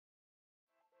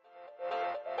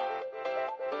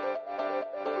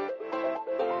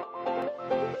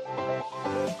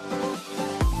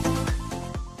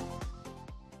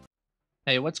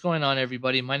Hey, what's going on,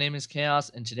 everybody? My name is Chaos,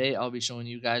 and today I'll be showing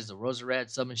you guys the Rozerad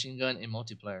submachine gun in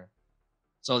multiplayer.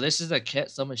 So this is a Ket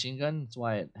submachine gun. That's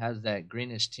why it has that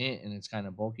greenish tint, and it's kind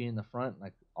of bulky in the front,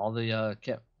 like all the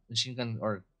Ket machine gun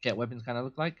or Ket weapons kind of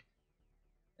look like.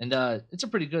 And it's a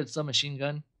pretty good submachine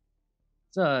gun.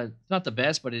 It's not the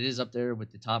best, but it is up there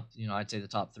with the top. I'd say the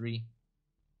top three.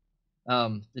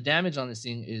 The damage on this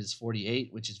thing is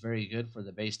 48, which is very good for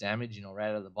the base damage.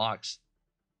 Right out of the box,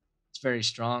 it's very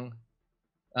strong.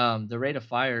 The rate of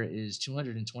fire is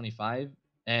 225,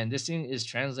 and this thing is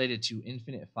translated to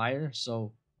infinite fire.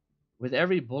 So with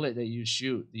every bullet that you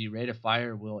shoot, the rate of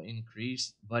fire will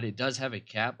increase, but it does have a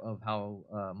cap of how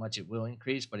much it will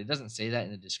increase, but it doesn't say that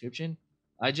in the description.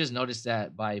 I just noticed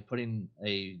that by putting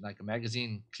a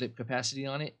magazine clip capacity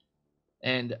on it,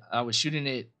 and I was shooting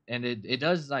it, and it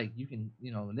does, like, you can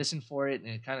listen for it, and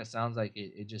it kind of sounds like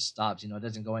it just stops. It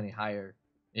doesn't go any higher.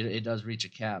 It does reach a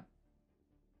cap,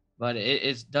 but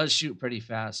it does shoot pretty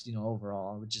fast,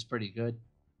 overall, which is pretty good.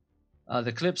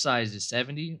 The clip size is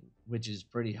 70, which is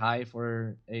pretty high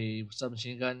for a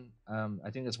submachine gun.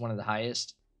 I think it's one of the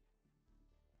highest.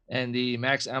 And the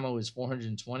max ammo is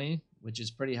 420, which is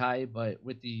pretty high. But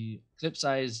with the clip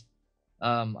size,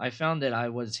 I found that I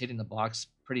was hitting the box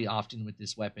pretty often with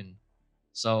this weapon.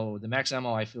 So the max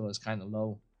ammo I feel is kind of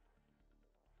low.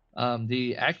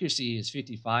 The accuracy is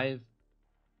 55.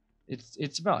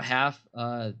 It's about half.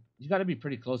 You got to be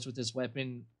pretty close with this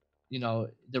weapon.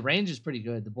 The range is pretty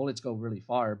good. The bullets go really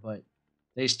far, but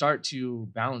they start to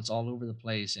bounce all over the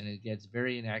place, and it gets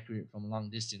very inaccurate from a long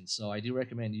distance. So I do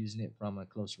recommend using it from a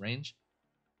close range.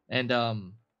 And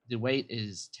the weight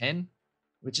is 10,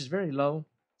 which is very low.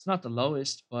 It's not the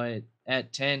lowest, but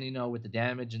at 10, with the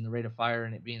damage and the rate of fire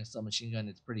and it being a submachine gun,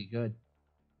 it's pretty good.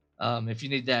 If you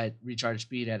need that recharge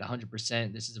speed at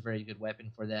 100%, this is a very good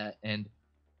weapon for that. And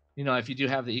if you do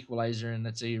have the equalizer, and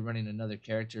let's say you're running another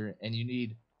character and you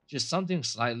need just something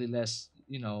slightly less,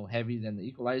 heavy than the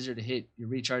equalizer to hit your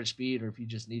recharge speed, or if you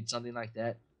just need something like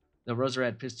that, the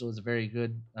Rozerad pistol is a very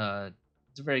good,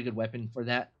 it's a very good weapon for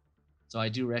that. So I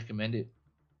do recommend it.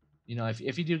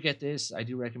 If you do get this, I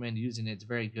do recommend using it. It's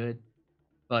very good.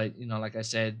 But like I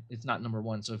said, it's not number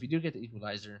one. So if you do get the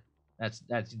equalizer, that's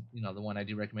the one I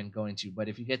do recommend going to. But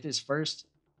if you get this first,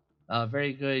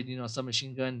 very good,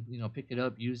 submachine gun. Pick it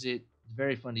up, use it. It's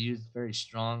very fun to use. It's very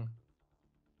strong,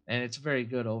 and it's very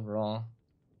good overall.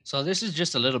 So this is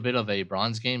just a little bit of a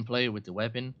bronze gameplay with the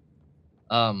weapon.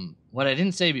 What I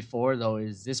didn't say before though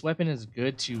is this weapon is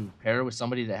good to pair with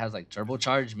somebody that has like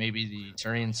turbocharge, maybe the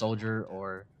Turian soldier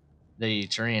or the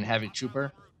Turian Havoc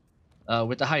trooper.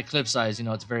 With the high clip size,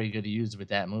 it's very good to use with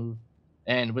that move,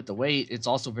 and with the weight, it's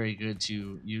also very good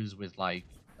to use with like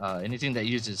anything that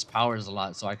uses powers a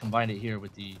lot. So I combined it here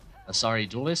with the Asari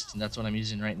Duelist, and that's what I'm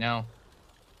using right now.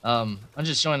 I'm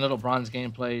just showing a little bronze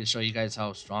gameplay to show you guys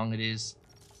how strong it is.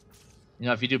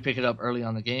 If you do pick it up early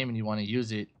on the game and you want to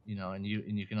use it, and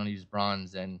you can only use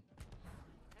bronze, then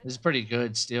this is pretty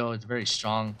good still. It's very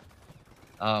strong.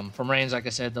 From range, like I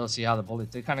said, though, see how the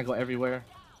bullets, they kind of go everywhere.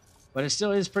 But it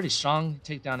still is pretty strong.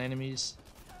 Take down enemies.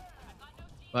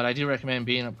 But I do recommend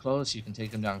being up close. You can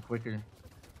take them down quicker.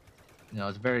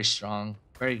 It's very strong.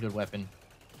 Very good weapon.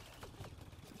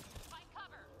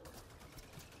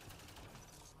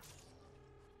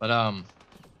 But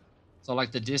so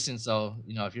like the distance though,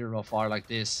 if you're real far like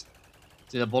this,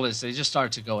 see the bullets, they just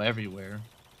start to go everywhere.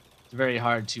 It's very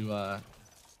hard to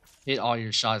hit all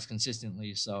your shots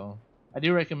consistently. So I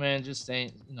do recommend just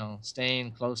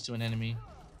staying close to an enemy.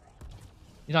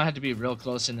 You don't have to be real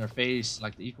close in their face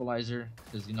like the equalizer,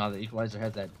 because the equalizer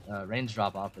has that range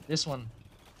drop off. But this one,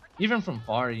 even from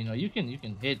far, you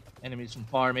can hit enemies from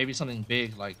far. Maybe something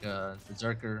big like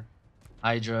Berserker,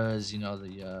 Hydras,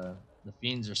 the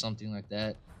Fiends or something like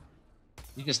that.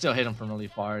 You can still hit them from really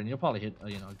far, and you'll probably hit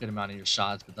a good amount of your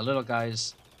shots. But the little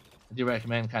guys, I do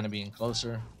recommend kind of being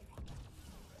closer.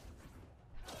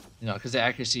 Because the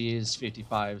accuracy is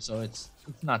 55, so it's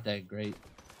not that great.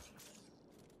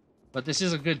 But this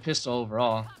is a good pistol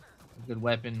overall, a good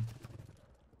weapon.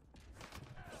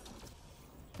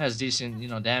 Has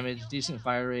decent, damage, decent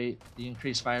fire rate. The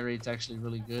increased fire rate's actually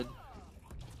really good.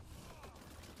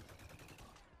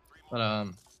 But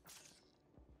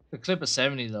the clip of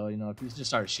 70 though, if you just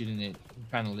start shooting it, you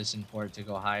kind of listen for it to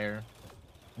go higher.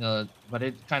 But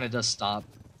it kind of does stop.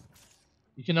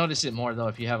 You can notice it more though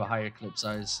if you have a higher clip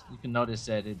size. You can notice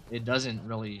that it doesn't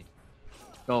really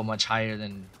go much higher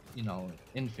than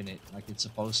infinite like it's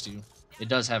supposed to. It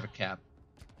does have a cap.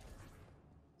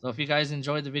 So if you guys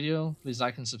enjoyed the video, please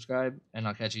like and subscribe, and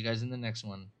I'll catch you guys in the next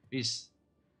one. Peace.